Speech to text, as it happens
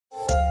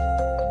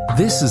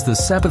This is the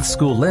Sabbath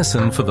School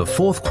lesson for the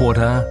fourth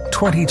quarter,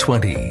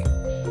 2020.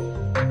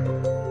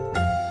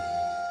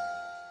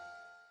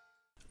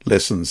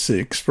 Lesson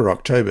 6 for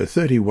October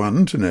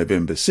 31 to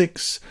November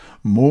 6,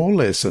 More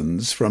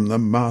Lessons from the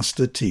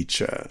Master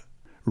Teacher.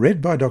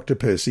 Read by Dr.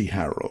 Percy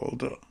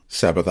Harrold.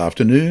 Sabbath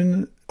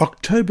Afternoon,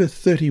 October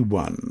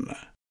 31.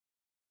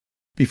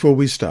 Before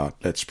we start,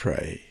 let's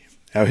pray.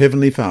 Our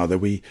Heavenly Father,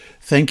 we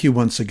thank you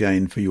once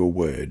again for your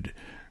word.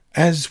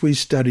 As we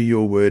study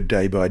your word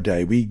day by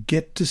day, we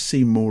get to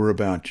see more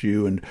about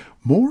you and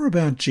more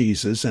about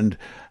Jesus and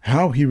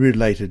how he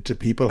related to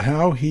people,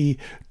 how he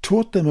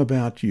taught them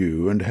about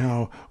you, and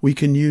how we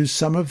can use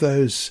some of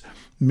those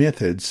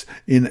methods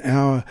in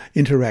our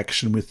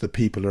interaction with the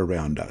people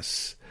around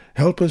us.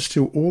 Help us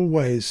to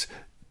always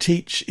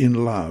teach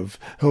in love.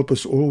 Help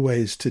us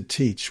always to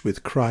teach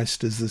with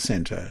Christ as the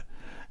center.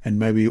 And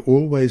may we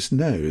always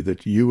know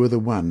that you are the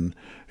one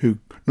who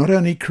not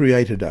only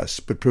created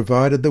us, but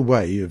provided the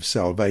way of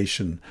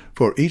salvation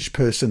for each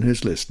person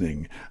who's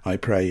listening. I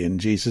pray in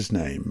Jesus'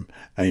 name.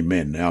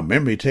 Amen. Our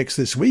memory text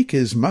this week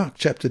is Mark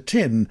chapter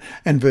 10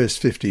 and verse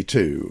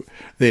 52.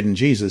 Then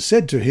Jesus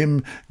said to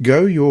him,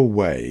 "Go your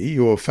way,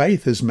 your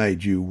faith has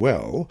made you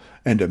well."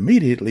 And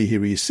immediately he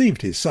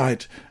received his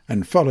sight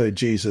and followed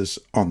Jesus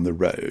on the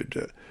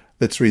road.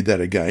 Let's read that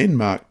again,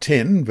 Mark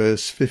 10,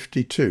 verse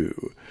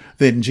 52.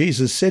 Then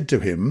Jesus said to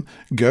him,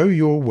 "Go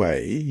your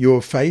way,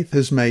 your faith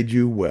has made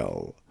you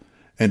well."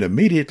 And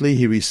immediately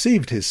he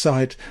received his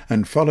sight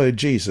and followed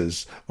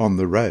Jesus on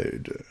the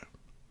road.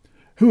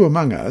 Who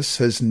among us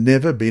has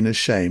never been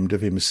ashamed of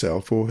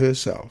himself or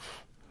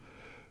herself?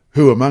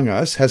 Who among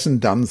us hasn't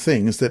done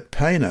things that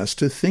pain us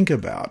to think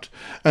about,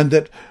 and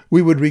that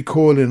we would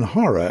recoil in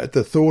horror at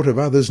the thought of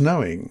others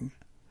knowing?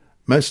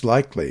 Most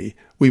likely,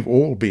 we've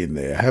all been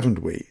there,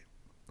 haven't we?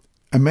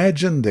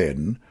 Imagine,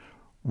 then,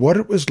 what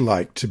it was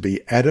like to be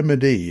Adam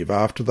and Eve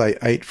after they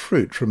ate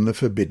fruit from the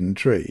forbidden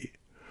tree,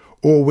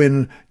 or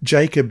when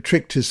Jacob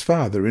tricked his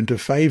father into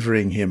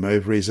favouring him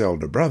over his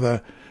elder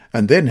brother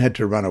and then had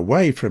to run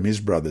away from his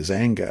brother's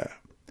anger.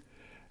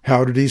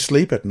 How did he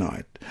sleep at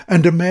night?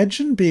 And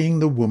imagine being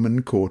the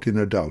woman caught in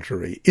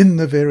adultery, in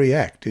the very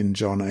act in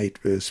John 8,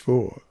 verse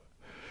 4.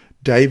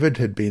 David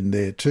had been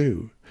there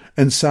too.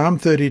 And Psalm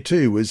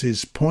 32 was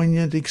his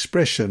poignant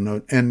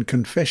expression and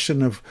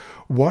confession of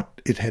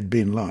what it had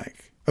been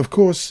like. Of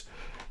course,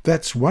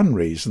 that's one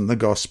reason the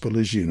gospel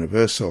is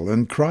universal,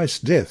 and Christ's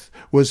death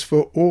was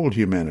for all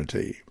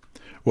humanity.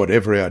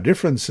 Whatever our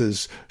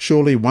differences,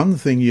 surely one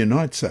thing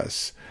unites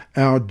us,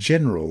 our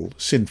general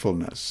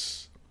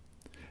sinfulness.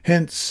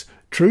 Hence,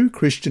 true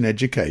Christian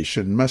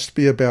education must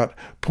be about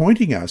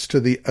pointing us to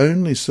the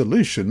only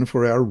solution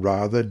for our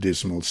rather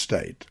dismal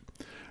state.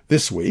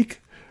 This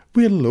week,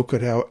 we'll look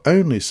at our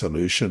only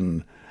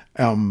solution,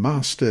 our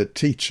Master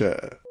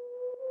Teacher.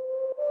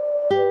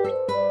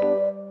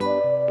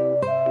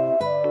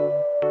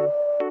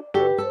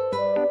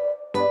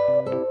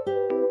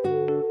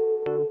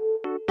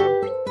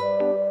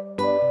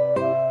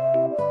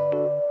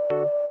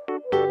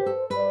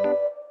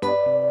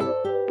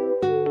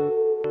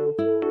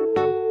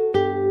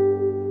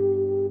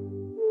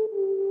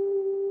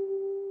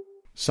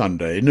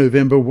 Sunday,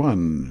 November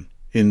 1.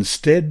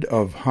 Instead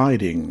of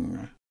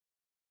hiding.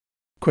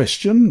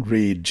 Question,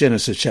 read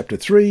Genesis chapter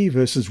 3,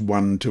 verses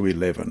 1 to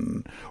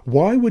 11.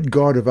 Why would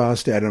God have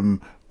asked Adam,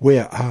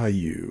 "Where are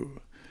you?"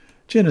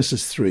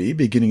 Genesis 3,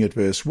 beginning at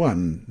verse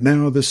 1.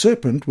 Now the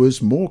serpent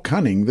was more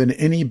cunning than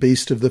any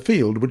beast of the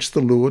field which the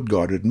Lord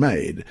God had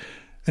made.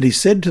 And he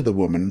said to the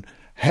woman,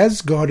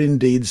 "Has God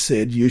indeed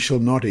said, you shall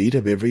not eat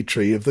of every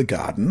tree of the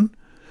garden?"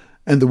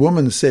 And the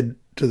woman said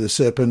to the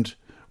serpent,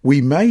 "We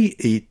may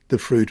eat the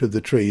fruit of the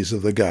trees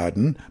of the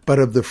garden, but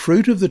of the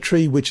fruit of the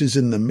tree which is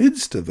in the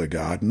midst of the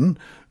garden,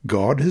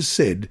 God has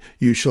said,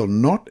 you shall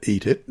not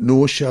eat it,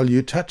 nor shall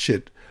you touch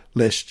it,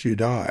 lest you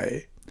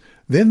die."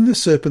 Then the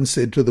serpent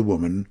said to the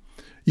woman,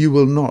 "You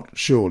will not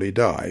surely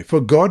die, for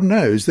God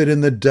knows that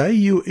in the day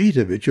you eat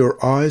of it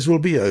your eyes will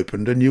be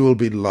opened, and you will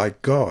be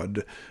like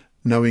God,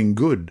 knowing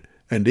good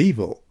and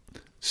evil."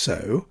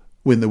 So,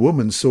 when the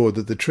woman saw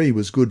that the tree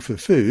was good for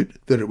food,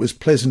 that it was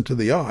pleasant to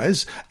the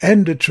eyes,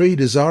 and a tree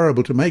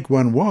desirable to make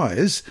one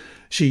wise,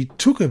 she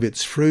took of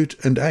its fruit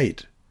and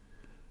ate.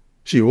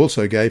 She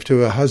also gave to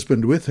her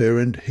husband with her,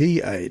 and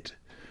he ate.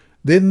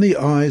 Then the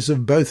eyes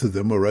of both of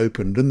them were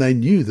opened, and they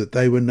knew that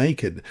they were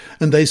naked,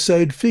 and they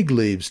sewed fig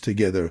leaves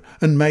together,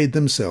 and made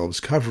themselves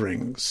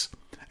coverings.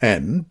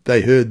 And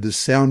they heard the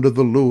sound of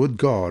the Lord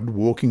God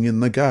walking in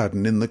the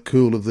garden in the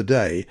cool of the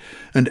day,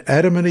 and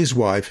Adam and his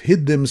wife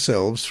hid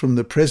themselves from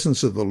the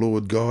presence of the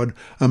Lord God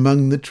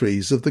among the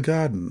trees of the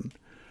garden.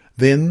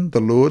 Then the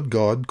Lord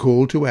God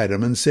called to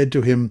Adam and said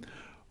to him,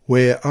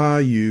 "Where are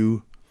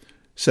you?"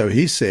 So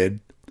he said,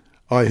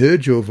 "I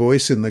heard your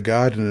voice in the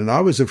garden, and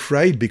I was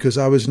afraid because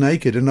I was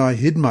naked, and I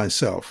hid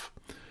myself."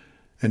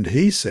 And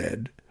he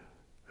said,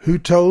 "Who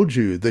told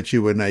you that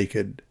you were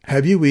naked?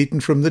 Have you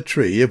eaten from the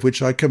tree of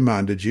which I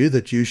commanded you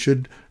that you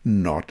should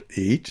not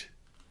eat?"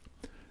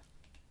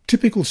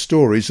 Typical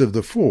stories of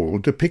the fall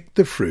depict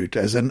the fruit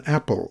as an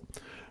apple.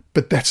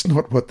 But that's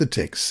not what the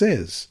text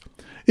says.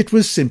 It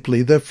was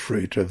simply the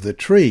fruit of the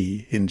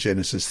tree in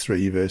Genesis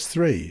 3 verse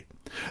 3.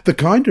 The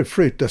kind of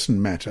fruit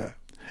doesn't matter.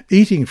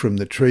 Eating from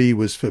the tree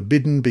was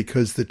forbidden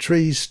because the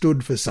tree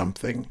stood for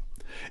something.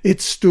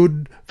 It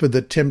stood for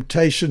the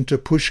temptation to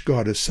push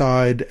God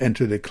aside and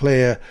to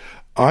declare,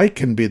 I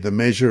can be the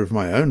measure of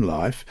my own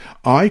life.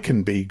 I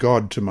can be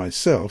God to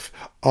myself.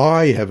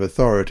 I have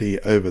authority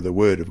over the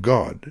word of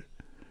God.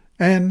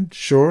 And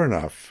sure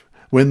enough,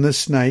 when the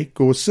snake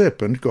or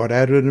serpent got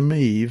Adam and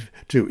Eve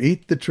to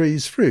eat the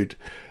tree's fruit,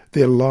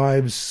 their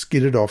lives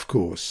skidded off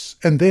course.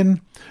 And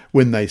then,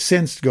 when they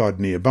sensed God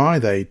nearby,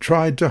 they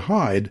tried to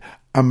hide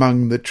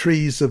among the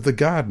trees of the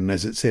garden,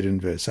 as it said in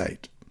verse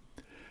 8.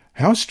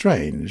 How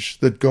strange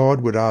that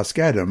God would ask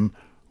Adam,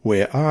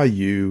 Where are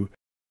you?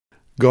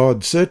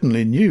 God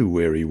certainly knew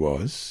where he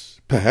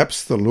was.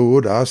 Perhaps the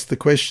Lord asked the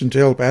question to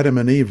help Adam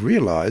and Eve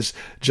realize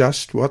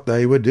just what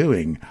they were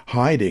doing,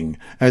 hiding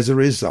as a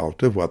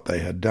result of what they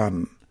had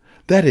done.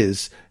 That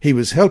is, he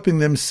was helping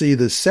them see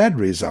the sad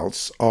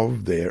results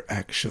of their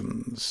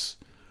actions.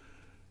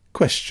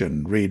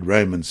 Question. Read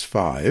Romans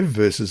 5,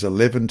 verses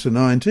 11 to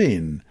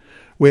 19,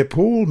 where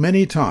Paul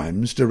many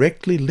times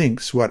directly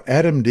links what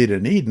Adam did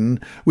in Eden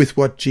with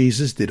what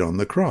Jesus did on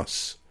the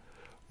cross.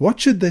 What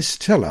should this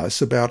tell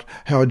us about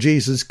how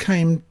Jesus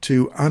came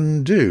to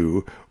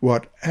undo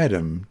what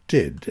Adam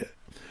did?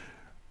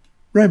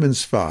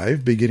 Romans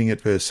 5, beginning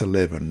at verse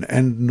 11,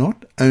 and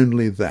not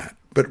only that,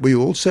 but we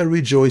also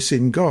rejoice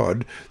in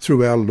God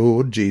through our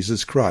Lord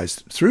Jesus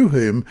Christ, through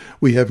whom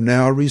we have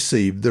now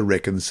received the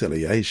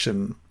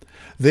reconciliation.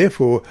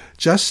 Therefore,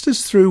 just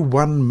as through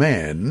one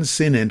man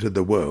sin entered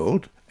the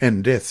world,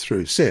 and death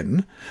through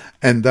sin,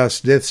 and thus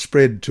death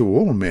spread to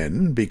all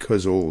men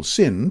because all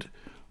sinned,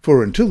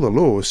 for until the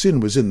law sin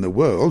was in the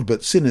world,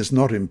 but sin is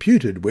not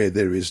imputed where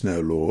there is no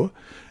law,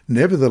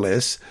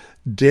 nevertheless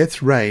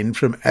death reigned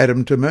from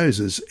Adam to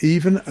Moses,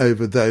 even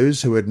over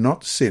those who had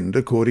not sinned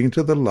according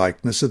to the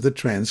likeness of the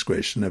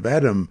transgression of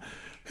Adam,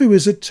 who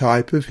is a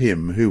type of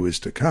him who is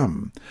to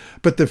come.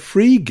 But the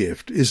free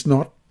gift is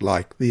not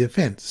like the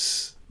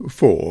offence.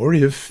 For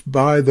if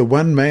by the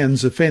one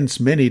man's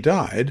offence many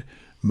died,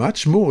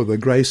 much more the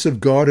grace of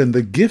God and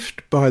the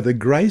gift by the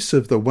grace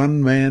of the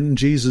one man,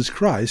 Jesus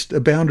Christ,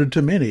 abounded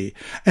to many.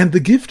 And the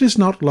gift is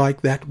not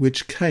like that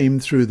which came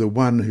through the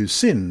one who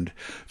sinned.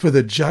 For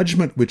the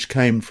judgment which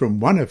came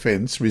from one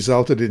offence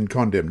resulted in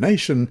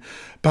condemnation,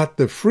 but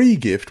the free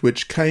gift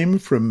which came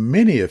from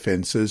many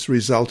offences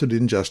resulted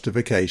in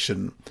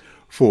justification.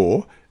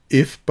 For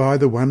if by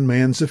the one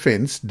man's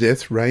offence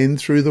death reigned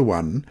through the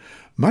one,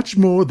 much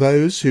more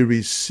those who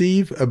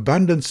receive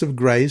abundance of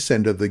grace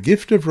and of the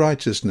gift of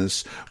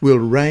righteousness will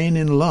reign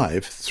in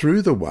life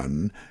through the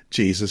one,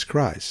 Jesus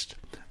Christ.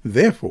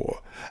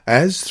 Therefore,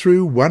 as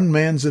through one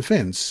man's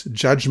offence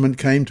judgment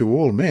came to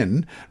all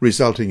men,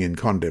 resulting in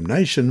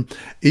condemnation,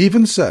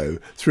 even so,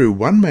 through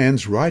one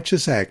man's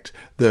righteous act,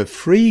 the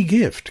free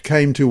gift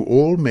came to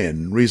all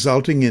men,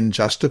 resulting in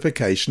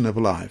justification of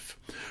life.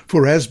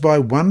 For as by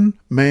one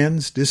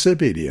man's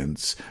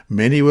disobedience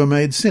many were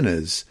made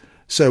sinners,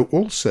 so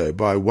also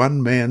by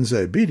one man's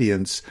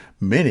obedience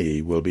many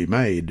will be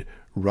made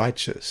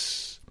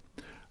righteous.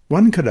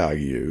 One could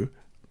argue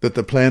that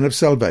the plan of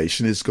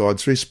salvation is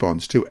God's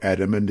response to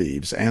Adam and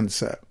Eve's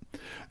answer.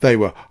 They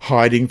were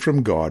hiding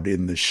from God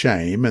in the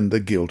shame and the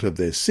guilt of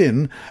their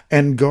sin,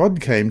 and God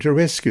came to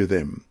rescue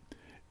them.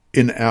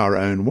 In our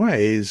own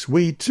ways,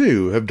 we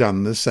too have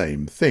done the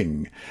same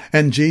thing,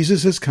 and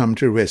Jesus has come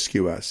to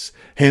rescue us.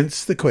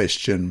 Hence the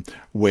question,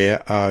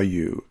 "Where are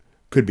you?"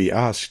 could be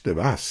asked of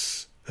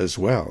us as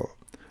well.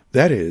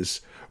 That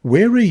is,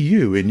 where are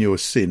you in your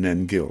sin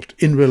and guilt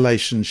in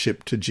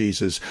relationship to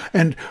Jesus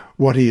and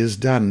what he has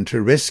done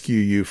to rescue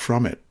you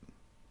from it?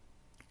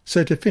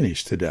 So to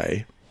finish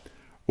today,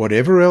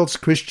 whatever else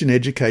Christian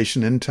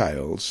education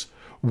entails,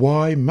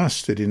 why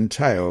must it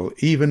entail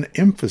even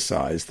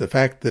emphasize the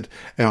fact that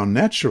our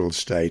natural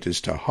state is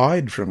to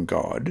hide from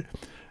God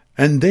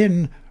and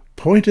then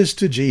point us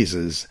to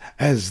Jesus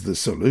as the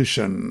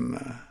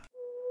solution?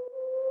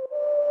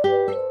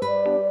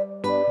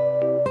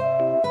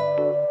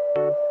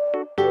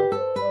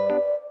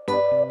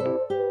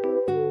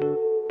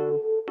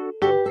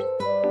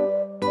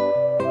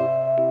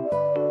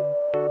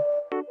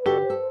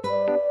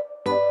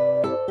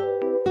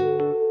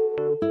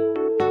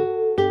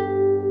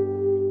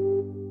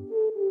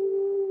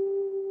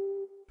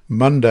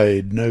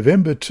 Monday,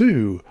 November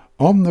 2,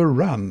 On the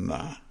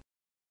Run.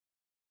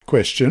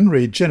 Question.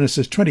 Read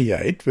Genesis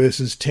 28,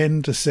 verses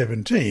 10 to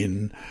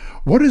 17.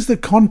 What is the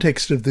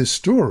context of this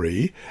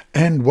story,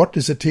 and what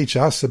does it teach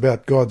us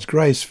about God's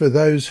grace for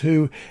those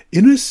who,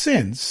 in a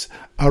sense,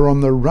 are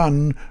on the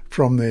run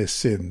from their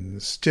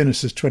sins?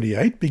 Genesis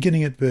 28,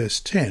 beginning at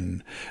verse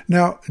 10.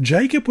 Now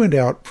Jacob went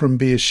out from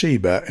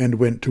Beersheba and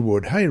went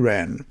toward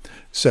Haran.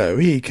 So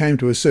he came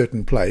to a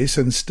certain place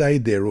and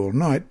stayed there all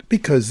night,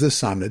 because the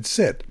sun had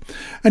set.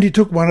 And he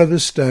took one of the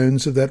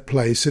stones of that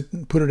place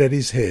and put it at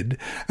his head,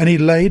 and he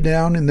lay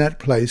down in that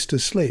place to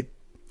sleep.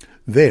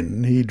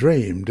 Then he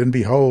dreamed, and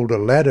behold, a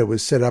ladder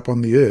was set up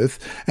on the earth,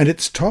 and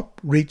its top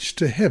reached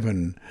to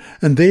heaven,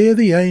 and there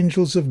the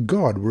angels of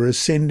God were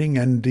ascending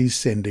and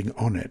descending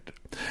on it.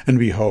 And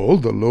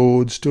behold, the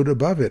Lord stood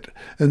above it,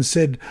 and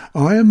said,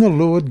 I am the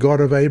Lord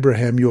God of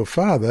Abraham your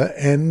father,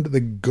 and the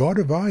God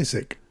of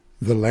Isaac.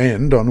 The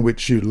land on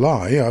which you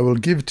lie I will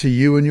give to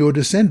you and your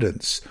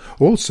descendants.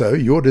 Also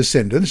your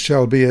descendants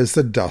shall be as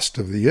the dust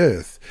of the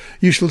earth.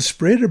 You shall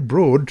spread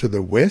abroad to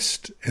the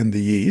west and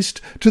the east,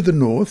 to the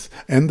north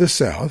and the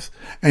south,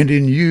 and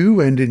in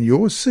you and in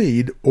your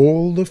seed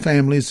all the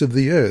families of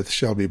the earth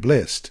shall be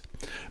blessed.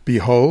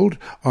 Behold,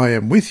 I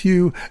am with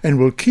you, and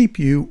will keep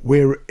you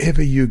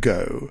wherever you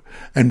go,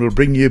 and will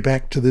bring you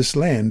back to this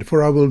land,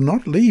 for I will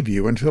not leave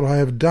you until I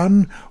have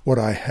done what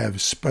I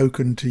have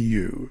spoken to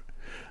you.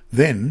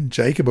 Then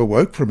Jacob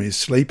awoke from his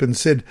sleep and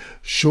said,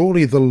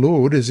 Surely the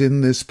Lord is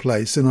in this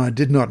place, and I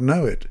did not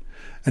know it.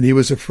 And he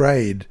was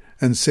afraid,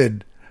 and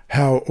said,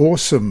 How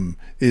awesome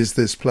is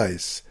this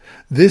place!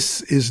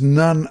 This is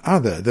none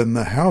other than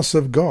the house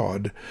of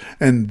God,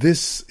 and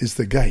this is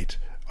the gate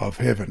of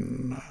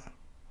heaven.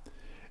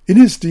 In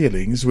his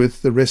dealings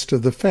with the rest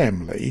of the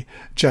family,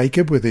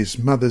 Jacob, with his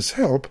mother's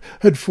help,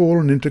 had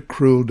fallen into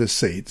cruel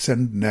deceits,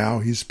 and now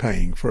he's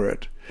paying for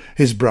it.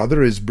 His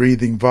brother is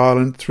breathing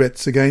violent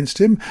threats against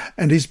him,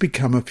 and he's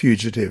become a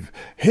fugitive,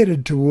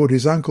 headed toward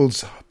his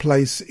uncle's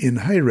place in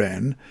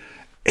Harrold.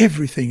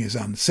 Everything is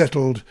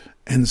unsettled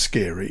and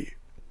scary.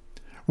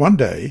 One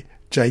day,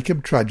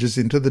 Jacob trudges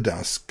into the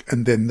dusk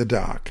and then the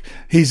dark.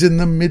 He's in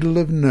the middle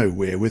of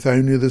nowhere with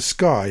only the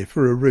sky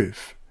for a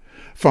roof.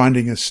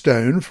 Finding a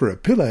stone for a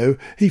pillow,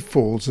 he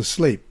falls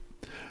asleep.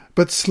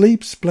 But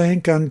sleep's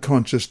blank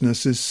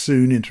unconsciousness is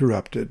soon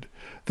interrupted.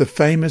 The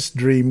famous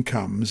dream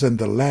comes, and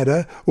the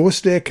ladder or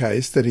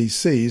staircase that he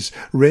sees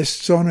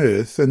rests on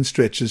earth and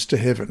stretches to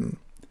heaven.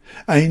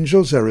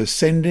 Angels are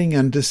ascending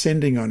and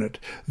descending on it.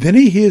 Then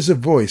he hears a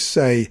voice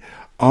say,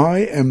 I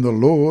am the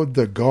Lord,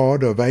 the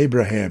God of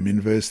Abraham,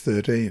 in verse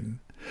 13.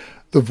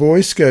 The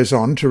voice goes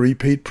on to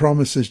repeat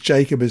promises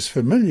Jacob is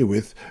familiar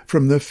with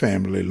from the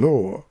family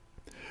law.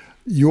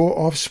 Your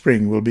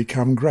offspring will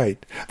become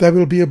great. They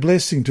will be a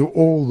blessing to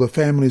all the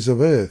families of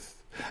earth.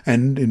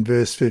 And in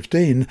verse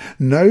 15,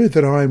 Know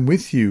that I am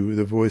with you,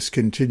 the voice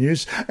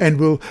continues, and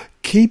will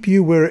keep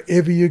you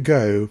wherever you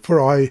go, for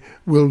I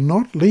will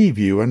not leave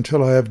you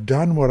until I have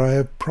done what I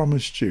have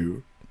promised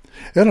you.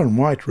 Ellen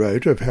White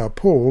wrote of how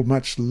Paul,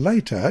 much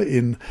later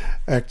in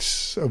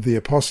Acts of the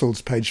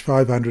Apostles, page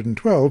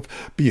 512,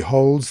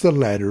 beholds the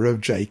ladder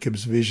of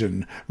Jacob's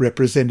vision,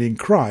 representing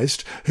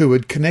Christ, who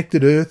had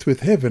connected earth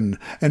with heaven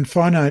and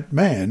finite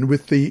man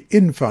with the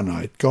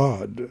infinite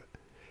God.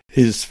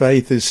 His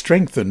faith is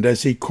strengthened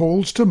as he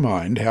calls to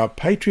mind how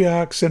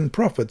patriarchs and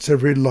prophets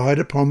have relied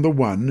upon the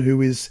one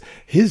who is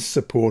his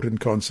support and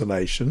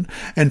consolation,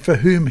 and for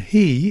whom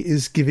he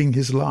is giving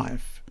his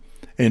life.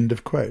 End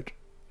of quote.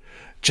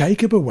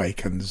 Jacob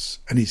awakens,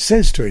 and he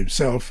says to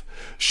himself,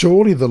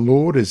 Surely the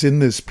Lord is in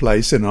this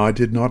place, and I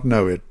did not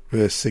know it.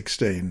 Verse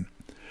 16.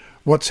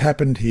 What's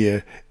happened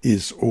here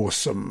is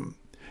awesome.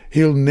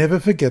 He'll never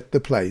forget the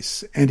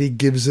place, and he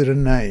gives it a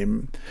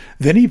name.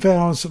 Then he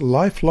vows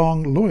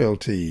lifelong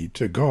loyalty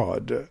to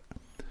God.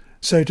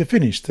 So to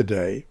finish the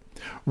day,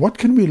 what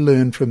can we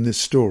learn from this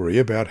story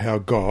about how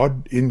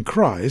God, in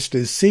Christ,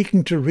 is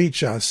seeking to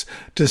reach us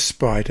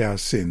despite our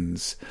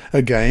sins?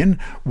 Again,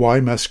 why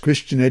must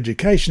Christian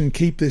education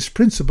keep this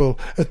principle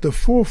at the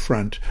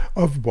forefront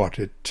of what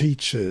it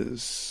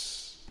teaches?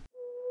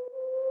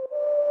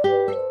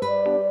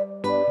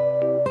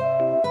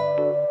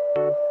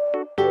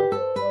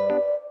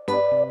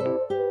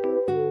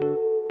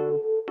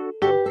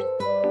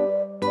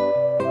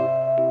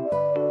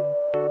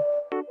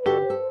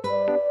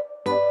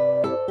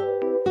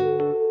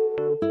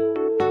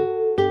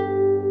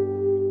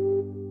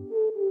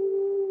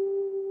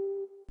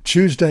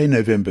 Tuesday,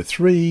 November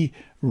 3,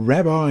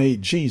 Rabbi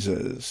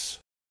Jesus.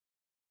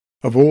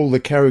 Of all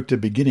the character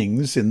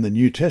beginnings in the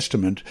New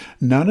Testament,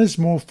 none is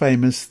more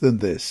famous than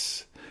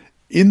this.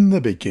 In the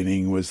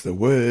beginning was the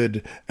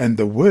Word, and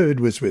the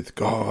Word was with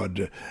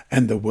God,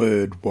 and the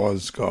Word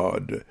was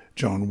God.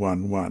 John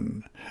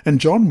 1:1.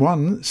 And John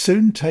 1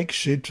 soon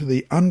takes you to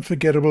the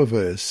unforgettable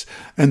verse,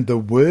 And the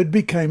Word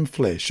became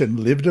flesh and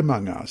lived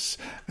among us,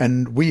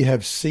 and we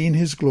have seen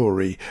his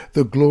glory,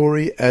 the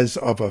glory as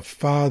of a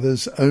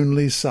Father's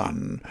only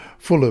Son,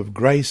 full of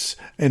grace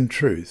and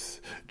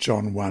truth.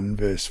 John 1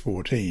 verse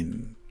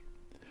 14.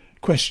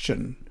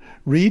 Question.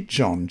 Read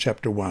John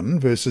chapter 1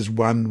 verses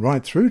 1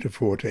 right through to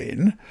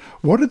 14.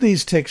 What are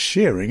these texts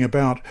sharing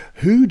about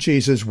who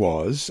Jesus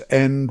was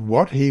and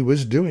what he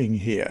was doing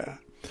here?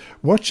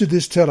 What should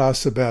this tell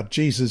us about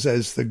Jesus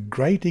as the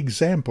great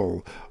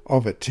example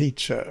of a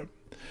teacher?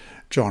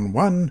 John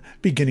 1,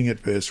 beginning at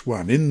verse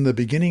 1. In the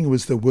beginning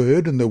was the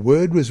Word, and the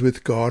Word was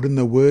with God, and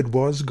the Word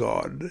was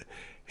God.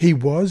 He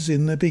was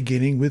in the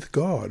beginning with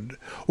God.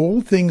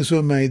 All things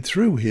were made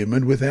through him,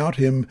 and without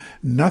him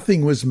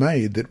nothing was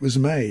made that was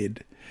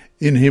made.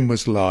 In him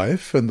was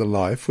life, and the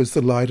life was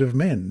the light of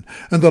men.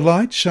 And the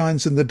light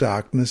shines in the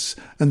darkness,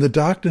 and the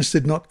darkness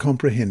did not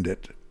comprehend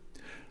it.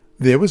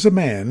 There was a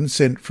man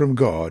sent from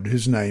God,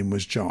 whose name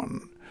was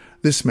John.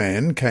 This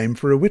man came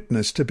for a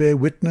witness, to bear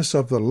witness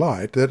of the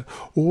light, that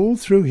all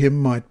through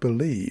him might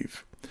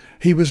believe.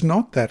 He was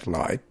not that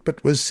light,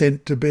 but was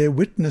sent to bear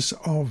witness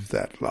of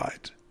that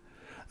light.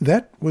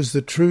 That was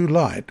the true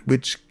light,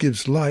 which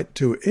gives light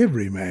to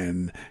every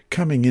man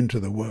coming into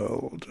the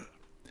world.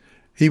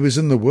 He was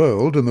in the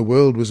world, and the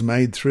world was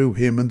made through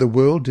him, and the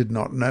world did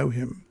not know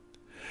him.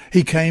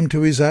 He came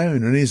to his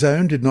own, and his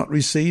own did not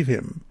receive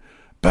him.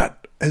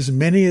 But as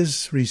many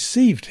as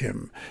received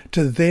him,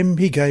 to them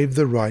he gave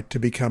the right to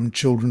become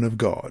children of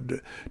God,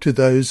 to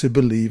those who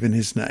believe in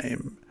his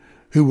name,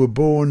 who were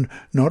born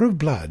not of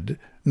blood,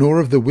 nor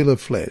of the will of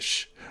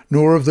flesh,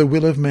 nor of the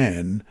will of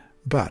man,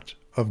 but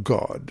of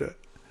God.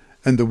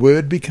 And the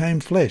Word became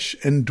flesh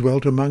and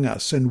dwelt among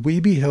us, and we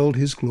beheld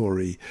his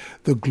glory,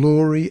 the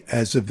glory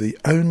as of the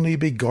only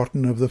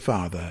begotten of the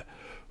Father,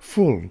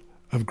 full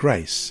of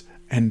grace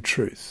and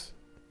truth.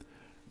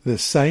 The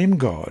same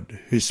God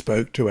who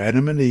spoke to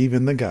Adam and Eve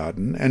in the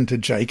garden and to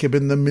Jacob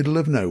in the middle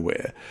of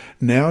nowhere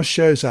now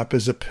shows up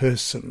as a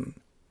person.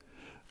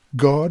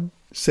 God,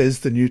 says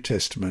the New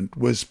Testament,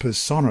 was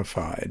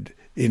personified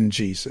in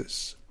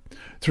Jesus.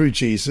 Through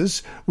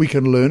Jesus, we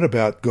can learn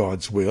about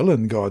God's will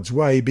and God's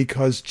way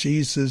because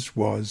Jesus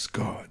was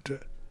God.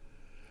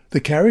 The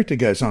character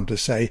goes on to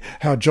say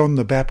how John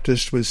the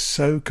Baptist was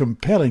so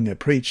compelling a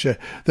preacher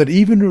that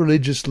even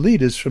religious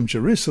leaders from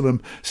Jerusalem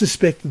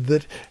suspected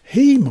that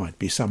he might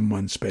be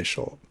someone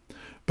special.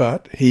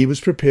 But he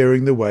was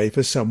preparing the way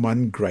for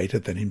someone greater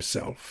than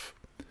himself.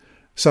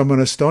 Someone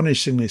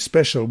astonishingly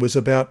special was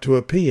about to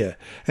appear,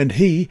 and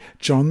he,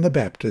 John the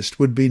Baptist,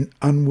 would be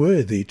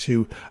unworthy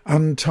to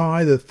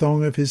untie the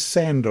thong of his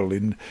sandal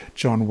in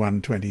John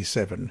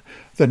 1:27.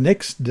 The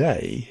next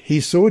day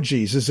he saw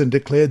Jesus and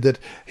declared that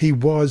he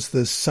was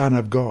the Son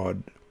of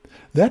God.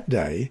 That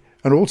day,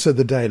 and also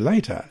the day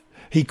later,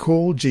 he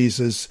called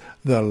Jesus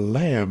the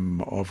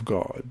Lamb of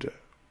God.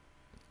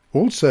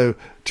 Also,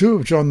 2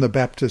 of John the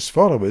Baptist's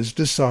followers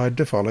decide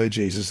to follow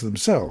Jesus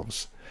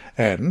themselves.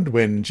 And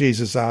when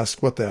Jesus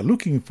asks what they are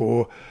looking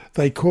for,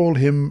 they call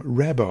him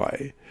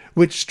Rabbi,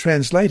 which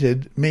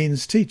translated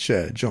means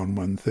teacher, John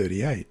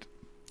 1:38.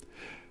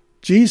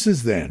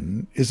 Jesus,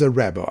 then, is a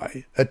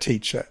rabbi, a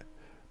teacher,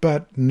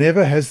 but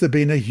never has there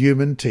been a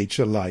human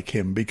teacher like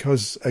him,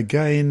 because,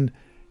 again,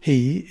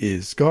 he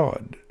is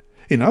God.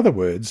 In other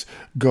words,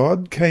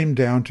 God came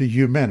down to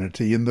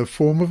humanity in the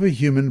form of a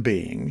human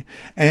being,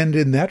 and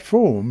in that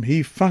form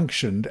he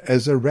functioned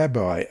as a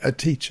rabbi, a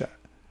teacher.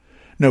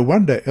 No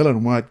wonder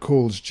Ellen White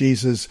calls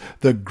Jesus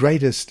the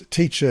greatest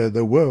teacher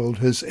the world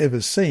has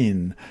ever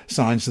seen.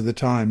 Signs of the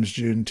Times,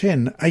 June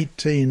 10,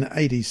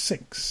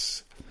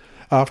 1886.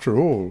 After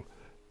all,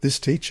 this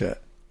teacher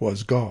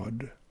was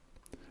God.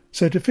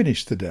 So to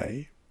finish the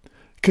day,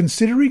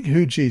 considering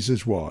who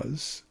Jesus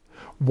was,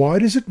 why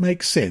does it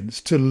make sense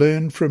to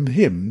learn from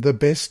him the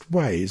best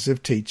ways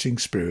of teaching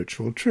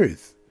spiritual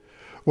truth?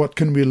 What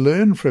can we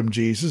learn from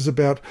Jesus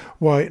about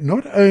why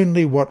not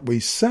only what we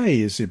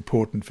say is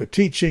important for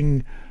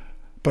teaching,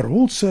 but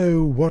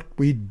also what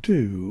we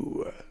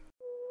do?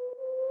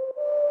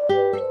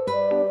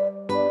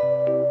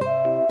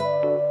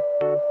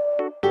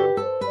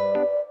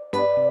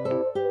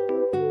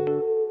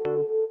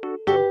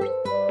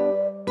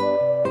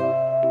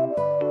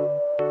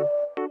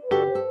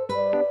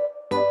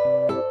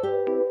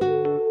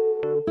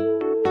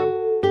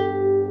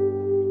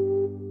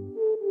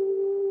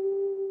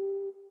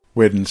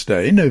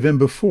 Wednesday,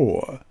 November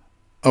 4.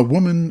 A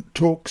woman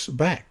talks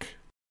back.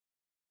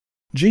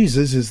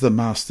 Jesus is the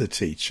master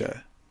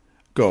teacher.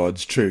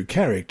 God's true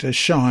character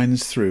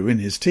shines through in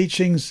his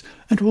teachings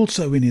and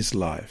also in his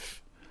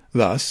life.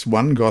 Thus,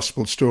 one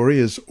gospel story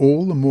is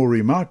all the more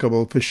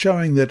remarkable for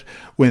showing that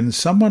when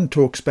someone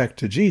talks back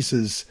to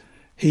Jesus,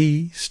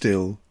 he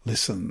still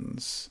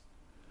listens.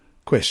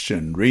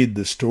 Question. Read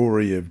the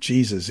story of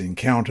Jesus'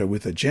 encounter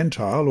with a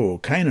Gentile or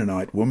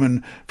Canaanite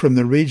woman from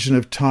the region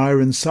of Tyre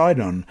and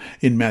Sidon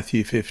in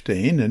Matthew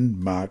 15 and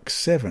Mark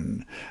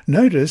 7.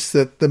 Notice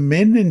that the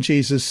men in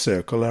Jesus'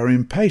 circle are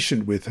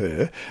impatient with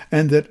her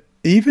and that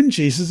even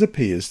Jesus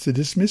appears to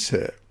dismiss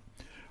her.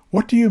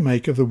 What do you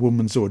make of the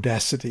woman's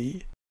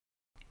audacity?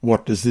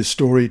 What does this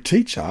story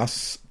teach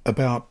us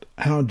about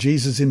how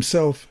Jesus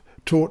himself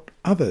taught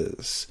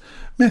others?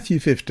 Matthew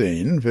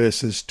 15,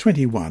 verses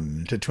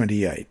 21 to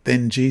 28.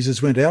 Then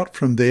Jesus went out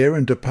from there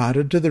and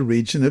departed to the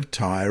region of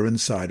Tyre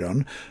and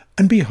Sidon,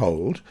 and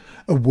behold,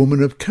 a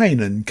woman of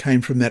Canaan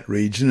came from that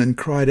region and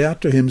cried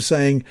out to him,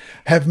 saying,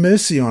 Have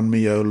mercy on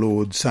me, O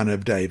Lord, Son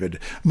of David.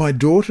 My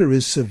daughter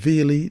is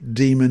severely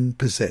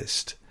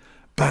demon-possessed.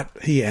 But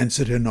he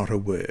answered her not a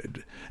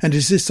word. And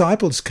his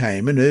disciples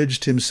came and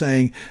urged him,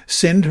 saying,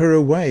 Send her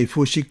away,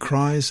 for she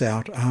cries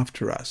out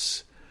after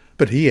us.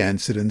 But he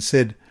answered and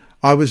said,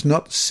 I was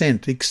not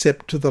sent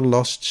except to the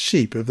lost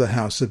sheep of the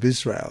house of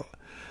Israel.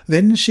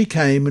 Then she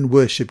came and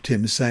worshipped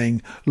him,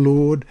 saying,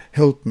 Lord,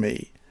 help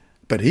me.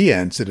 But he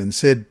answered and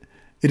said,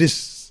 It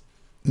is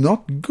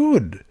not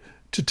good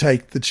to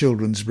take the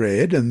children's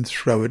bread and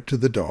throw it to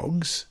the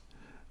dogs.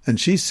 And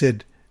she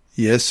said,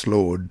 Yes,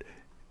 Lord.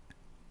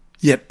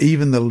 Yet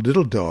even the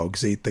little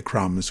dogs eat the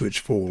crumbs which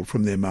fall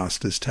from their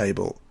master's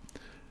table.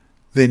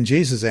 Then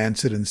Jesus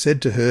answered and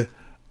said to her,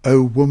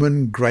 O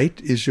woman, great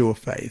is your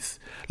faith.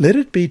 Let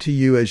it be to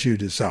you as you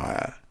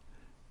desire.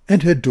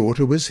 And her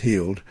daughter was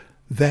healed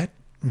that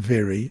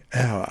very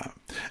hour.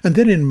 And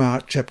then in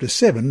Mark chapter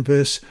 7,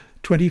 verse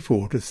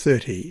 24 to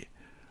 30.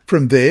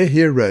 From there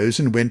he arose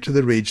and went to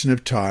the region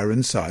of Tyre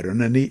and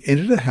Sidon, and he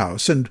entered a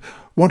house and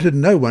wanted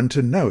no one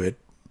to know it,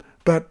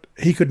 but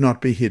he could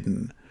not be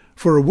hidden.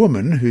 For a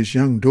woman whose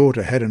young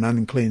daughter had an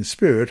unclean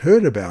spirit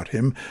heard about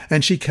him,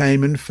 and she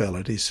came and fell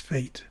at his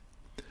feet.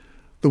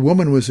 The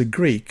woman was a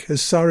Greek, a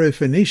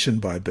Syro-Phoenician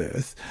by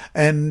birth,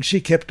 and she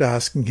kept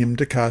asking him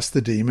to cast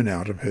the demon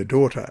out of her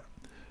daughter.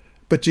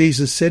 But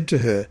Jesus said to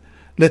her,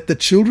 Let the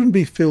children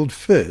be filled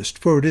first,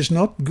 for it is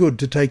not good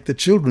to take the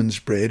children's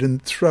bread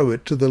and throw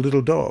it to the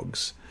little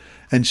dogs.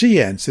 And she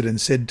answered and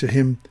said to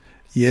him,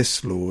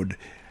 Yes, Lord,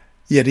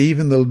 yet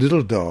even the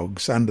little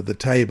dogs under the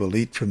table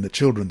eat from the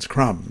children's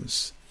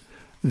crumbs.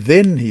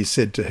 Then he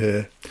said to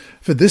her,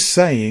 For this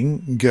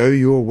saying, go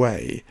your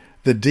way.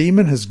 The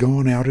demon has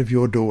gone out of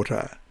your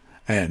daughter.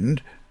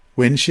 And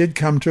when she had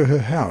come to her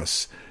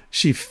house,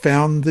 she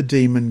found the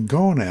demon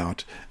gone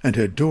out and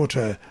her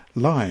daughter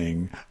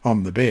lying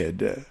on the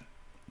bed.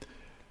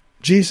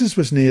 Jesus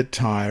was near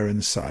Tyre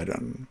and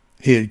Sidon.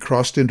 He had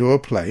crossed into a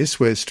place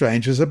where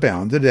strangers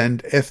abounded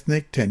and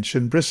ethnic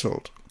tension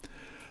bristled.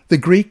 The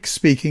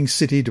Greek-speaking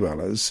city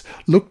dwellers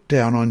looked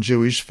down on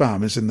Jewish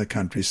farmers in the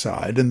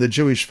countryside, and the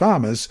Jewish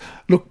farmers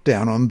looked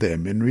down on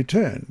them in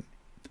return.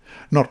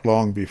 Not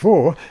long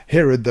before,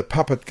 Herod, the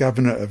puppet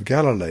governor of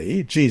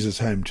Galilee, Jesus'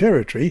 home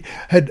territory,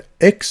 had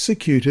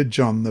executed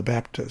John the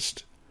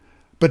Baptist.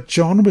 But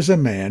John was a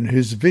man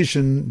whose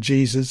vision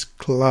Jesus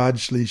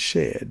largely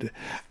shared,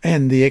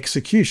 and the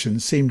execution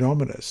seemed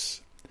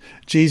ominous.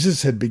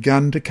 Jesus had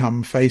begun to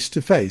come face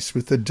to face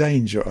with the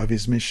danger of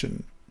his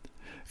mission.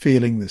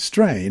 Feeling the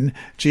strain,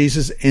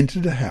 Jesus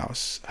entered a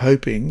house,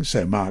 hoping,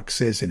 so Mark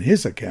says in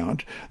his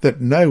account, that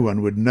no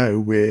one would know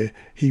where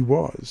he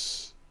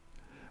was.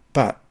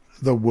 But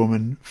the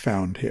woman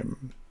found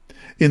him.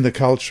 In the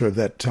culture of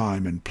that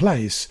time and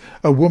place,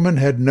 a woman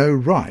had no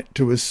right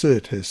to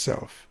assert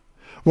herself.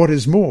 What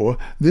is more,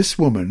 this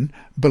woman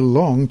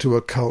belonged to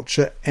a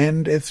culture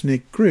and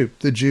ethnic group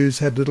the Jews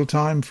had little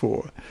time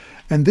for,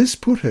 and this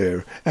put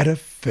her at a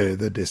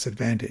further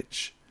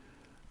disadvantage.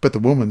 But the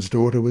woman's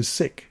daughter was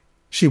sick.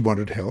 She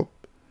wanted help.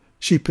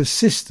 She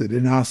persisted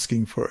in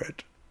asking for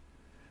it.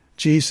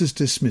 Jesus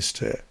dismissed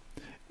her.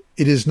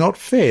 It is not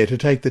fair to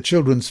take the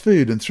children's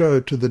food and throw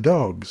it to the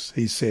dogs,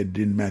 he said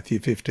in Matthew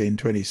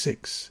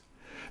 15:26.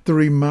 The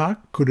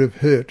remark could have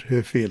hurt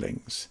her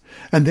feelings,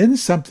 and then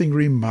something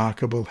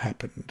remarkable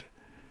happened.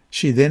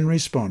 She then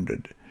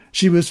responded.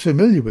 She was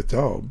familiar with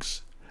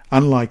dogs,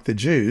 unlike the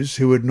Jews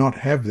who would not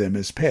have them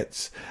as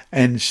pets,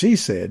 and she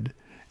said,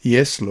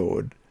 Yes,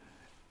 Lord.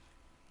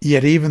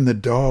 Yet even the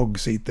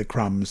dogs eat the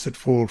crumbs that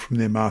fall from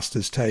their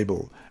master's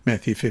table,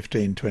 Matthew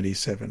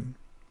 15:27.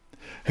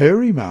 Her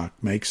remark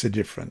makes a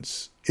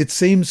difference. It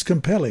seems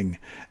compelling,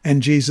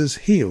 and Jesus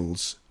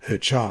heals her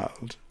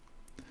child.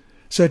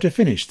 So to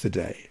finish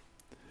today,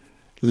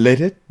 let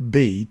it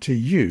be to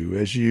you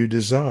as you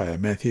desire,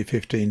 Matthew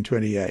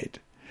 15:28.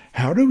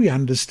 How do we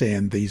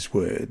understand these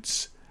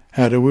words?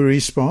 How do we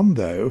respond,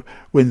 though,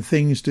 when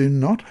things do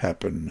not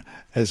happen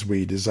as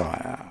we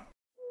desire?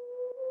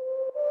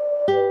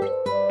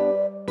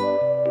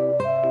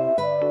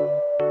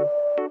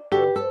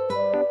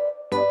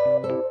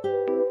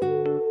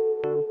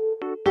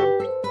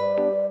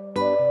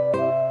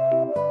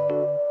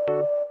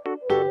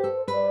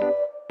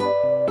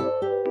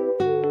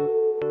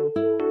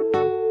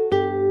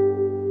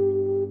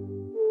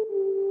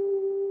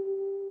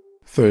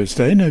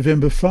 Thursday,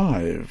 November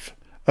 5.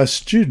 A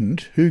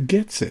student who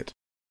gets it.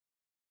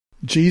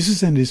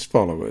 Jesus and his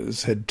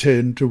followers had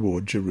turned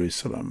toward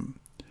Jerusalem.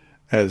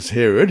 As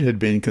Herod had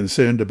been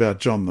concerned about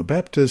John the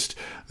Baptist,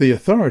 the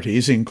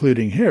authorities,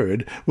 including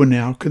Herod, were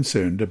now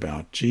concerned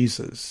about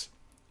Jesus.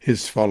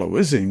 His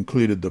followers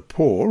included the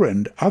poor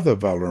and other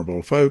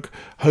vulnerable folk,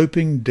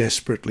 hoping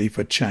desperately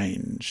for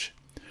change.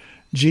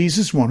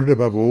 Jesus wanted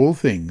above all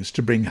things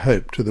to bring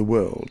hope to the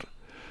world.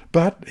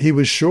 But he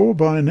was sure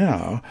by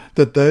now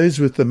that those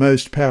with the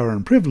most power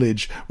and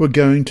privilege were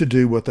going to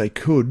do what they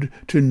could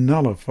to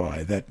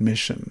nullify that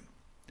mission.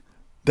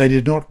 They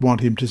did not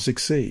want him to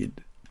succeed.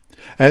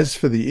 As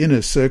for the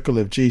inner circle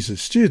of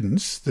Jesus'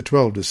 students, the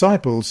 12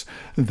 disciples,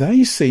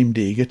 they seemed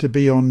eager to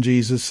be on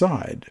Jesus'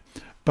 side,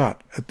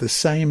 but at the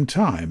same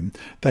time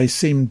they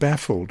seemed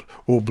baffled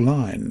or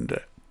blind.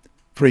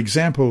 For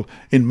example,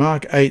 in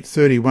Mark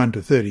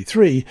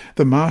 8:31-33,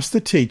 the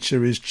master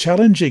teacher is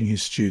challenging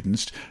his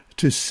students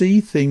to see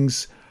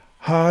things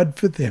hard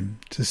for them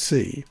to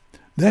see.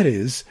 That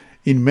is,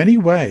 in many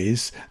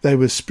ways they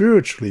were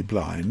spiritually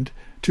blind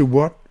to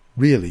what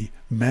really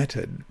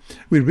mattered.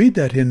 We read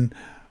that in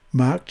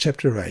Mark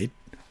chapter 8,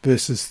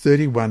 verses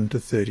 31 to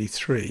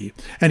 33.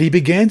 And he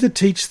began to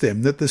teach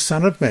them that the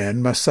Son of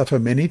Man must suffer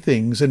many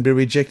things and be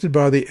rejected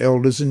by the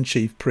elders and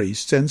chief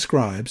priests and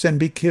scribes and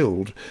be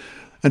killed,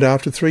 and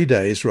after 3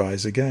 days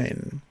rise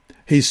again.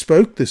 He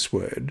spoke this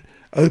word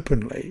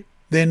openly.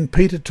 Then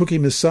Peter took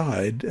him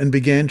aside and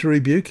began to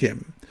rebuke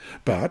him.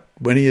 But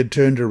when he had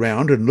turned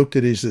around and looked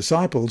at his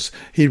disciples,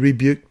 he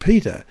rebuked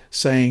Peter,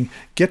 saying,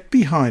 "Get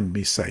behind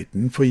me,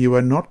 Satan, for you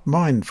are not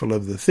mindful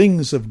of the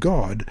things of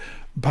God,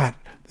 but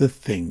the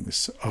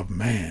things of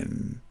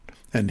man."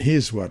 And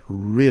here's what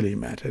really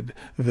mattered,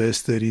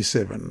 verse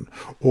 37,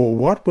 "Or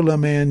what will a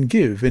man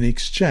give in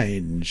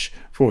exchange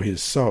for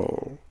his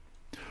soul?"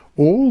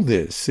 All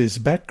this is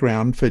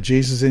background for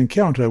Jesus'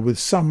 encounter with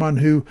someone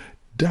who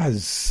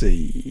does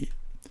see.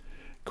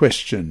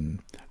 Question.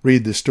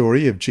 Read the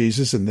story of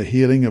Jesus and the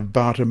healing of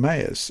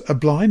Bartimaeus, a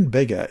blind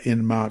beggar,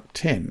 in Mark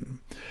 10.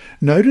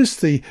 Notice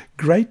the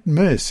great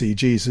mercy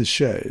Jesus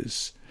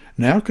shows.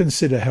 Now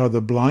consider how the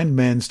blind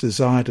man's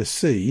desire to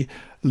see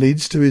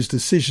leads to his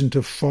decision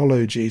to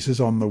follow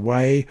Jesus on the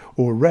way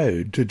or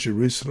road to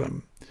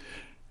Jerusalem.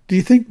 Do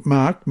you think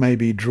Mark may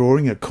be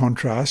drawing a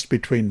contrast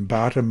between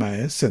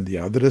Bartimaeus and the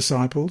other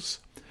disciples?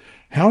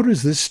 How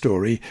does this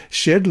story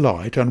shed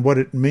light on what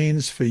it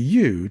means for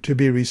you to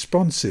be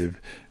responsive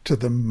to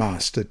the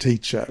Master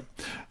Teacher?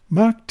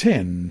 Mark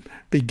 10,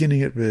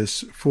 beginning at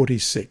verse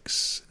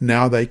 46.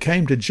 Now they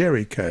came to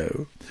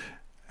Jericho.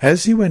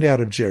 As he went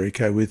out of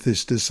Jericho with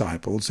his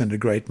disciples and a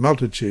great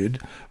multitude,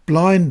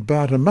 blind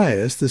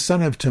Bartimaeus, the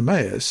son of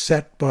Timaeus,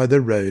 sat by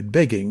the road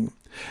begging.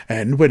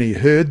 And when he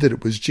heard that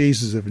it was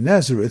Jesus of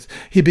Nazareth,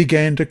 he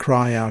began to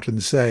cry out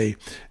and say,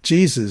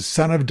 "Jesus,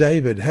 Son of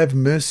David, have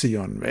mercy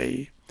on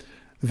me."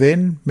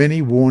 Then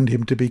many warned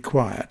him to be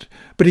quiet,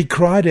 but he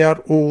cried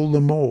out all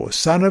the more,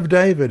 "Son of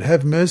David,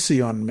 have mercy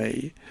on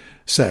me."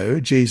 So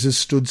Jesus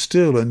stood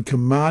still and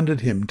commanded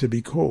him to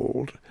be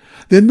called.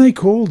 Then they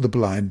called the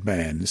blind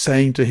man,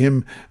 saying to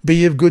him,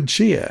 "Be of good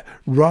cheer,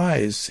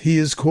 rise, he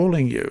is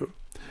calling you."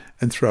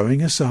 And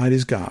throwing aside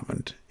his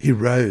garment, he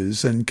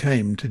rose and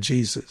came to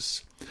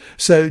Jesus.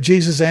 So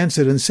Jesus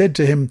answered and said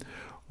to him,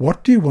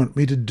 "What do you want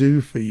me to do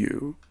for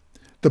you?"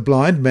 The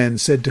blind man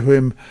said to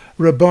him,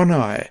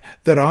 "Rabboni,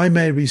 that I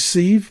may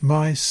receive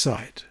my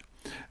sight."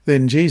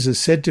 Then Jesus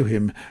said to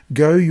him,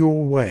 "Go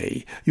your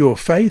way, your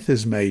faith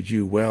has made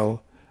you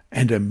well."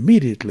 And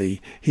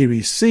immediately he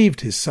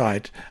received his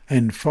sight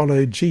and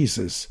followed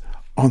Jesus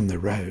on the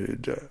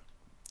road.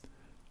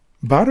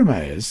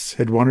 Bartimaeus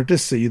had wanted to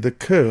see the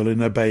curl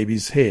in a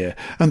baby's hair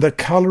and the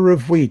colour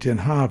of wheat in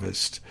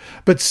harvest,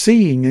 but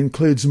seeing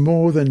includes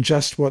more than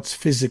just what's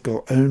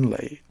physical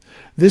only.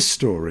 This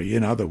story,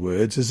 in other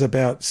words, is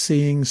about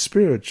seeing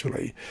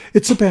spiritually.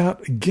 It's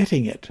about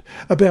getting it,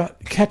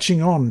 about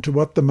catching on to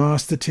what the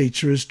Master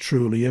Teacher is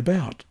truly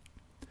about.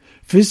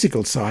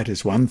 Physical sight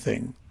is one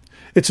thing.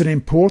 It's an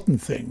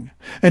important thing,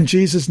 and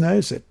Jesus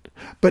knows it.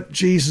 But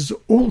Jesus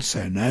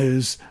also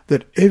knows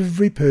that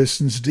every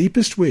person's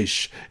deepest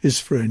wish is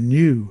for a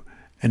new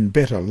and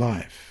better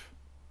life.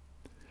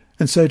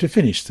 And so to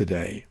finish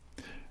today,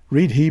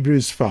 read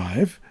Hebrews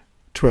 5,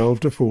 12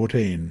 to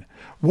 14.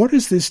 What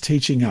is this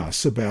teaching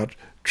us about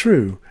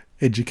true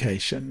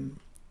education?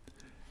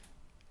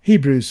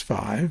 Hebrews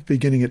 5,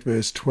 beginning at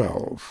verse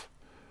 12.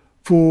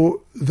 For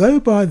though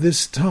by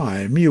this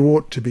time you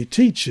ought to be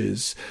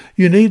teachers,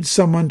 you need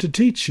someone to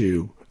teach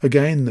you,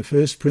 again the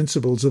first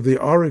principles of the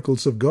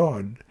oracles of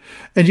God,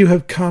 and you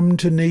have come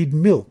to need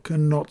milk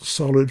and not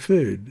solid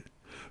food.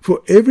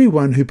 For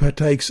everyone who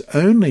partakes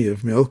only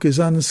of milk is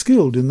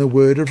unskilled in the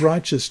word of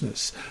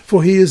righteousness,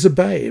 for he is a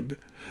babe.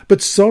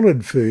 But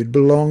solid food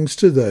belongs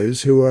to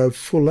those who are of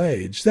full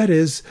age, that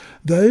is,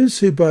 those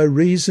who by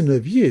reason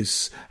of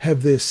use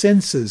have their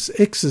senses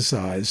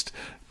exercised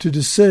to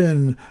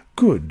discern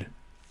good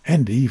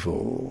and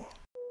evil.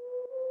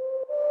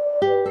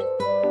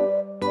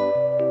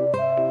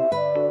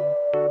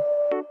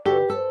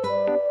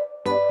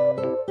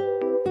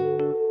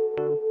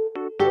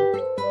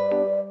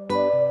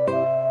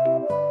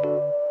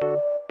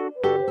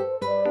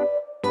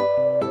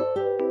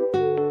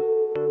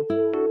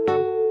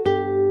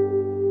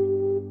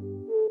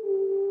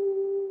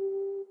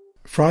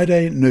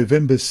 Friday,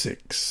 November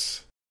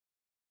 6.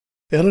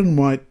 Ellen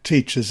White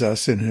teaches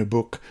us in her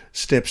book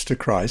Steps to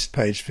Christ,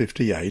 page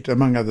 58,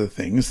 among other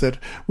things, that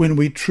when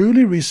we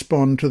truly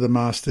respond to the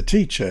Master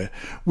Teacher,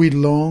 we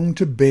long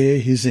to bear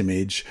his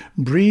image,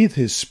 breathe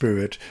his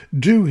spirit,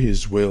 do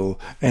his will,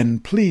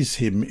 and please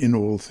him in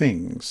all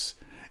things.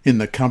 In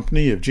the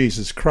company of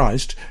Jesus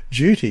Christ,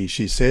 duty,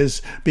 she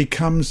says,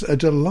 becomes a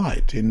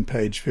delight in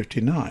page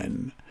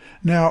 59.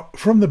 Now,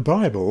 from the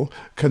Bible,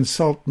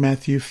 consult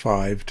Matthew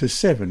 5 to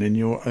 7 in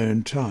your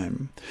own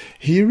time.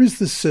 Here is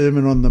the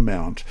Sermon on the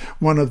Mount,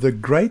 one of the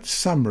great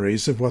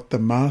summaries of what the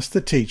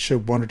Master Teacher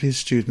wanted his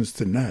students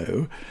to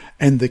know,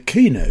 and the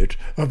keynote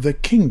of the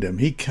kingdom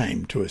he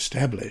came to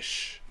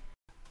establish.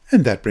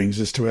 And that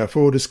brings us to our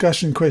 4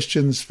 discussion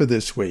questions for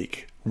this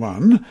week.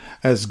 1.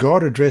 As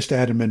God addressed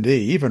Adam and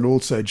Eve and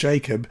also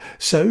Jacob,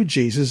 so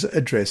Jesus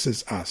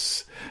addresses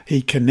us.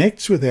 He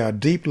connects with our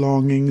deep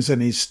longings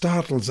and he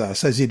startles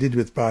us, as he did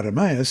with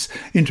Bartimaeus,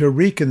 into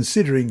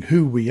reconsidering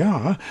who we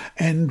are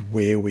and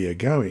where we are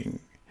going.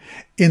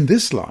 In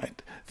this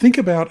light, think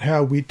about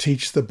how we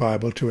teach the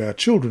Bible to our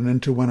children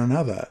and to one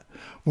another.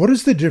 What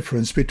is the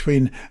difference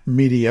between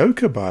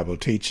mediocre Bible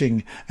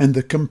teaching and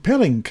the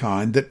compelling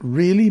kind that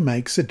really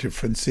makes a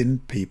difference in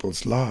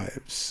people's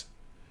lives?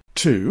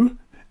 2.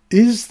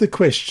 Is the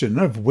question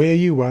of where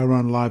you are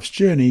on life's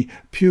journey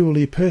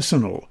purely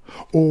personal,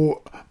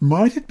 or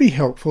might it be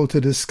helpful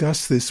to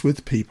discuss this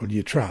with people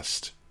you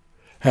trust?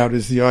 How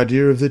does the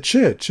idea of the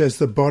church as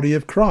the body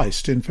of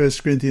Christ in 1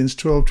 Corinthians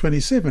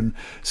 12:27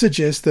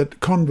 suggest that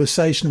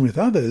conversation with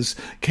others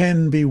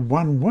can be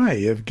one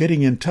way of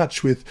getting in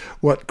touch with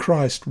what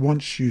Christ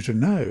wants you to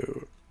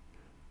know?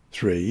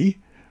 3.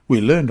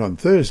 We learned on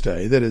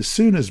Thursday that as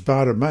soon as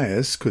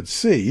Bartimaeus could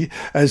see,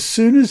 as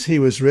soon as he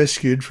was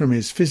rescued from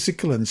his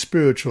physical and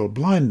spiritual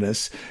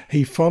blindness,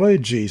 he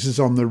followed Jesus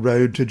on the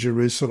road to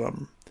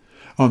Jerusalem.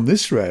 On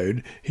this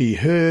road he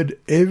heard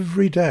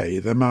every day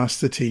the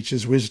Master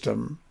teacher's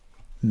wisdom.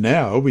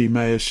 Now we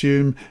may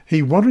assume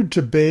he wanted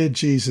to bear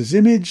Jesus'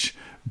 image,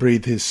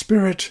 breathe his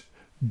spirit,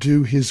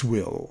 do his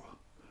will.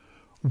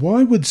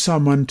 Why would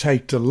someone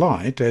take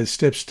delight, as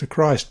Steps to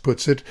Christ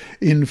puts it,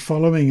 in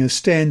following a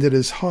standard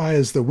as high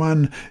as the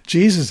one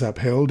Jesus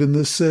upheld in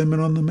the Sermon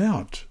on the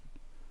Mount?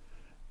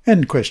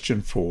 And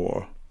question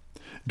 4.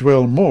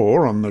 Dwell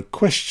more on the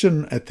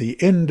question at the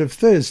end of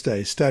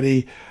Thursday's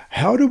study: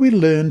 how do we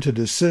learn to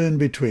discern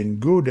between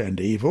good and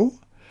evil?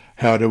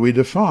 How do we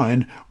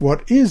define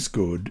what is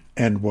good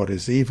and what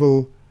is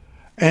evil?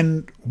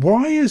 And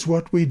why is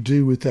what we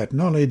do with that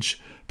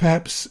knowledge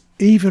perhaps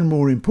even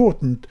more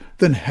important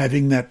than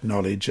having that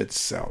knowledge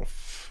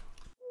itself?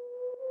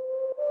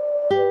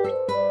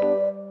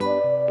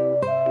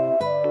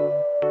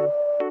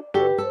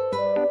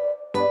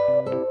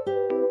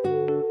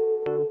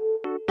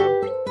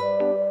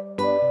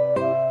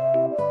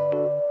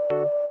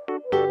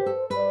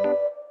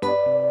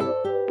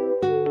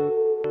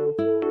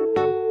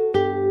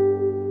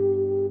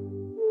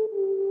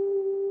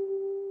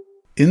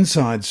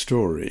 Inside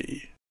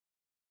Story.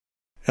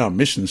 Our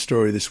mission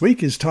story this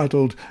week is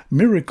titled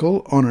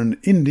Miracle on an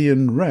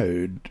Indian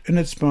Road, and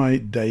it's by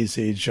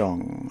Daisy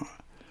Zhong.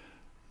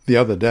 The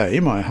other day,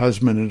 my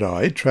husband and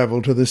I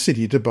travelled to the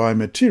city to buy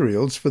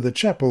materials for the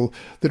chapel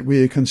that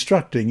we are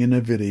constructing in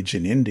a village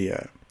in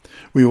India.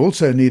 We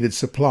also needed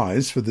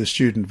supplies for the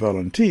student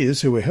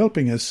volunteers who were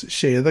helping us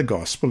share the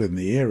gospel in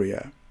the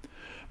area.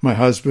 My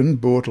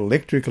husband bought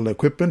electrical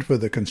equipment for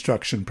the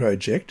construction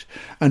project,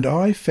 and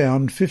I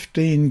found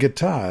 15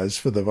 guitars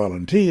for the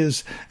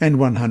volunteers and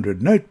 100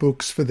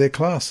 notebooks for their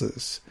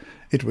classes.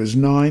 It was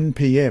 9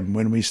 p.m.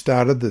 when we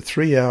started the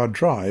 3-hour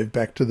drive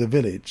back to the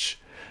village.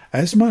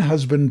 As my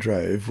husband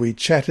drove, we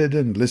chatted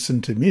and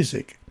listened to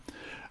music.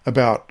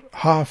 About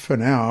half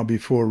an hour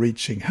before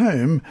reaching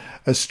home,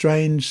 a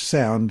strange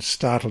sound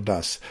startled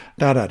us.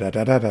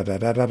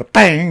 Da-da-da-da-da-da-da-da-da,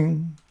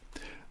 bang!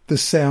 The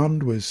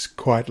sound was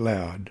quite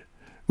loud.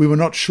 We were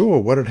not sure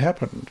what had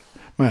happened.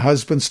 My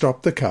husband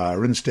stopped the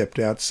car and stepped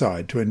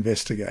outside to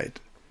investigate.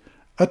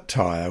 A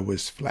tyre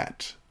was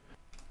flat.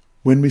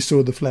 When we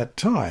saw the flat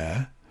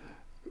tyre,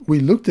 we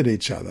looked at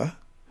each other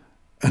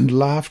and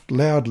laughed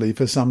loudly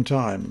for some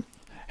time.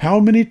 "How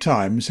many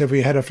times have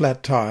we had a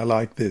flat tyre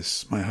like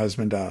this?" my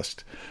husband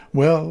asked.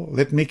 "Well,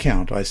 let me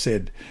count," I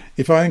said.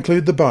 "If I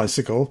include the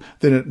bicycle,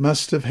 then it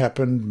must have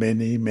happened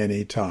many,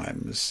 many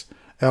times.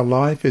 Our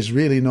life is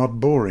really not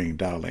boring,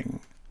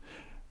 darling."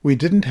 We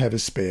didn't have a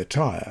spare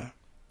tyre.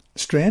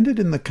 Stranded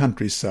in the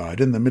countryside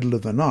in the middle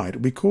of the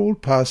night, we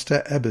called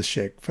Pastor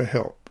Abhishek for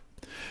help.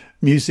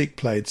 Music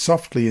played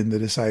softly in the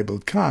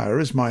disabled car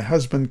as my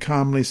husband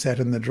calmly sat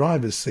in the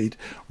driver's seat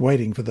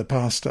waiting for the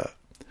pastor.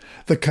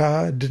 The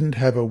car didn't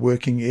have a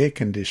working air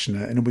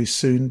conditioner, and we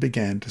soon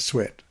began to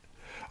sweat.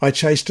 I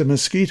chased a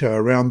mosquito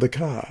around the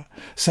car.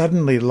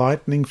 Suddenly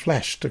lightning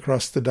flashed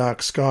across the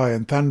dark sky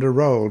and thunder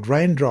rolled.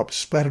 Raindrops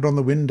splattered on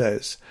the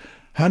windows.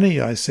 "Honey,"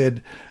 I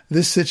said,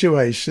 "this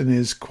situation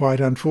is quite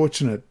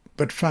unfortunate,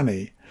 but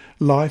funny.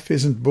 Life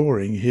isn't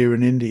boring here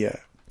in India."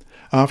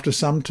 After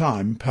some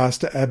time,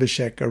 Pastor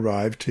Abhishek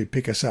arrived to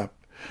pick us up.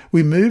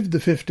 We moved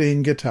the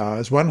 15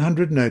 guitars,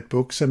 100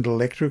 notebooks and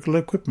electrical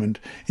equipment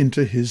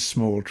into his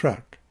small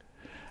truck.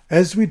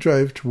 As we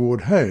drove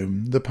toward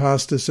home, the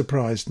pastor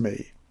surprised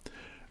me.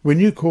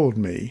 "When you called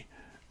me,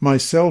 my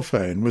cell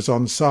phone was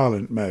on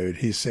silent mode,"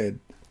 he said.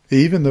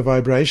 "Even the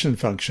vibration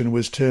function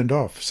was turned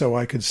off so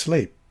I could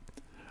sleep.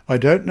 I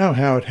don't know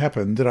how it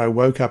happened that I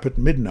woke up at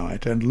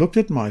midnight and looked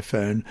at my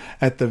phone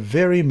at the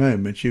very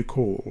moment you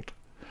called.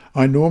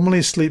 I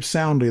normally sleep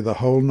soundly the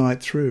whole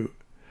night through."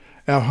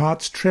 Our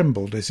hearts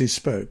trembled as he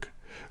spoke.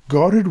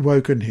 God had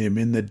woken him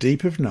in the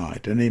deep of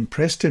night and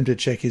impressed him to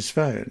check his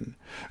phone.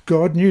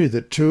 God knew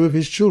that 2 of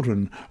his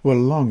children were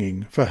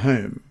longing for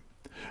home.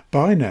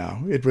 By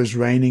now it was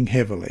raining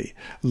heavily.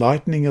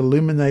 Lightning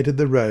illuminated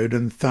the road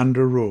and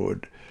thunder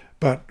roared.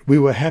 but we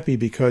were happy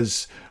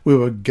because we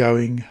were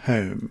going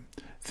home.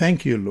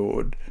 Thank you,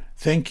 Lord.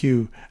 Thank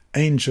you,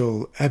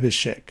 Angel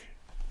Abhishek.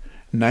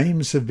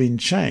 Names have been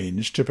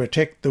changed to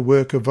protect the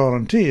work of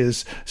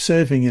volunteers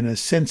serving in a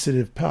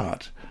sensitive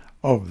part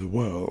of the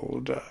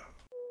world.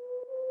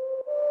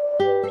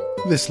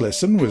 This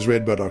lesson was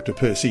read by Dr.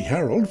 Percy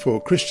Harrold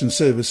for Christian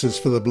Services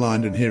for the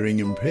Blind and Hearing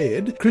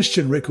Impaired,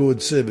 Christian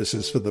Record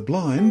Services for the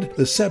Blind,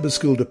 the Sabbath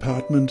School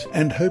Department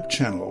and Hope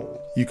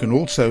Channel. You can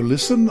also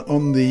listen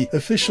on the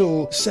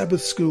official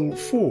Sabbath School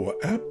 4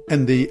 app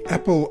and the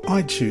Apple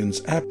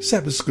iTunes app,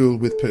 Sabbath School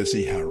with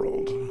Percy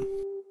Harrold.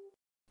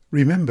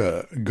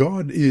 Remember,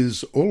 God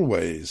is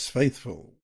always faithful.